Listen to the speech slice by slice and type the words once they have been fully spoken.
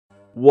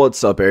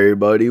What's up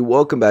everybody,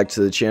 welcome back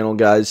to the channel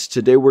guys.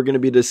 Today we're going to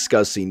be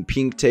discussing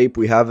Pink Tape.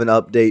 We have an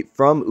update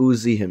from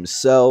Uzi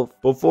himself.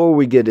 Before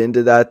we get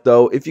into that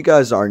though, if you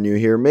guys are new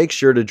here, make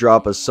sure to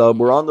drop a sub.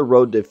 We're on the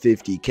road to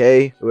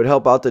 50k. It would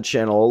help out the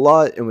channel a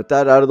lot, and with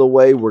that out of the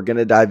way, we're going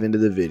to dive into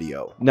the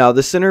video. Now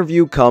this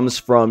interview comes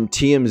from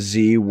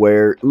TMZ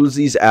where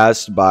Uzi's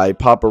asked by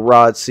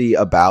paparazzi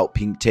about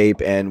Pink Tape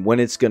and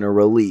when it's going to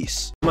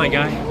release. My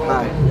guy.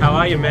 Hi. How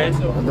are you, man?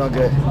 I'm doing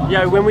good.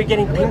 Yo, when we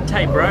getting Pink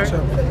Tape, bro?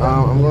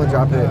 I'm gonna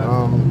drop it.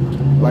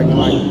 I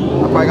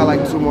probably got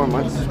like 2 more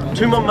months.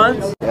 2 more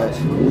months? Yes.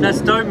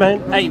 That's dope,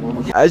 man. Hey.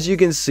 As you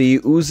can see,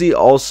 Uzi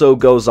also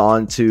goes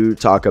on to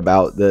talk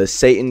about the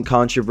Satan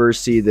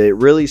controversy that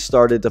really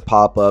started to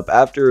pop up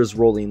after his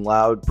Rolling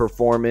Loud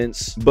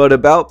performance. But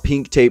about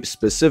Pink Tape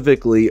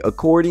specifically,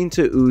 according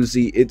to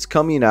Uzi, it's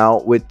coming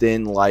out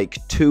within like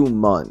 2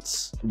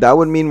 months. That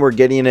would mean we're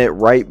getting it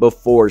right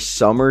before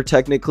summer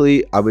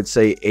technically. I would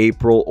say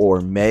April or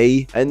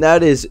May. And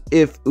that is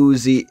if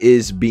Uzi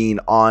is being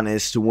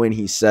honest when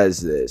he says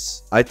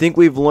this. I think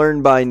we've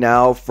learned by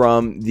now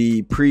from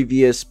the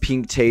previous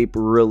Pink Tape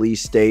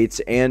release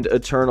dates and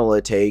Eternal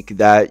Take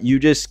that you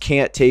just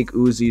can't take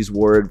Uzi's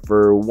word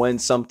for when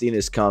something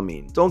is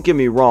coming. Don't get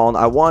me wrong,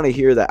 I want to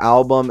hear the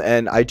album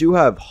and I do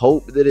have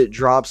hope that it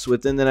drops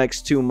within the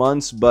next 2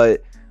 months,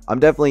 but I'm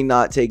definitely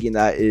not taking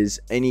that as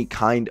any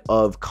kind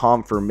of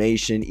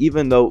confirmation,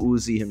 even though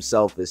Uzi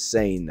himself is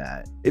saying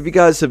that. If you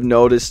guys have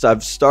noticed,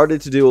 I've started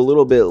to do a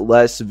little bit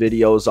less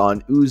videos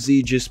on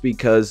Uzi just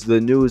because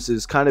the news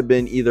has kind of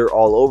been either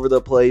all over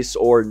the place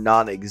or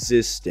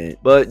non-existent.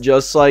 But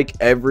just like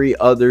every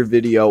other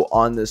video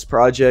on this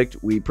project,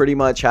 we pretty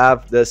much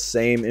have the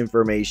same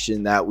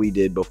information that we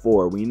did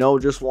before. We know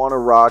Just Wanna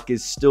Rock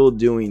is still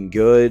doing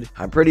good.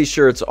 I'm pretty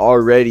sure it's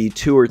already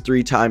 2 or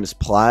 3 times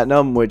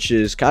platinum, which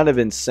is kind of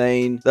insane.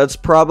 That's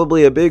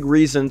probably a big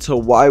reason to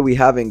why we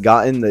haven't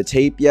gotten the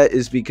tape yet,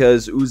 is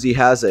because Uzi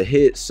has a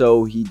hit,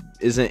 so he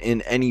isn't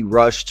in any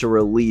rush to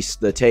release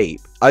the tape.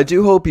 I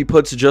do hope he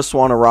puts Just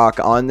Wanna Rock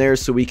on there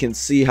so we can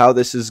see how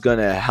this is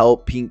gonna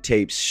help Pink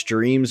Tape's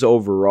streams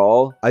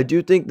overall. I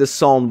do think the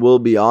song will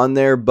be on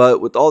there,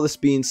 but with all this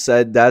being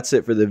said, that's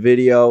it for the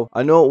video.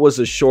 I know it was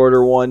a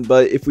shorter one,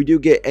 but if we do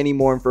get any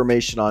more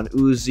information on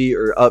Uzi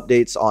or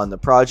updates on the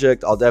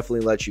project, I'll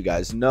definitely let you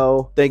guys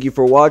know. Thank you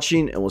for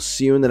watching, and we'll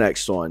see you in the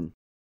next one.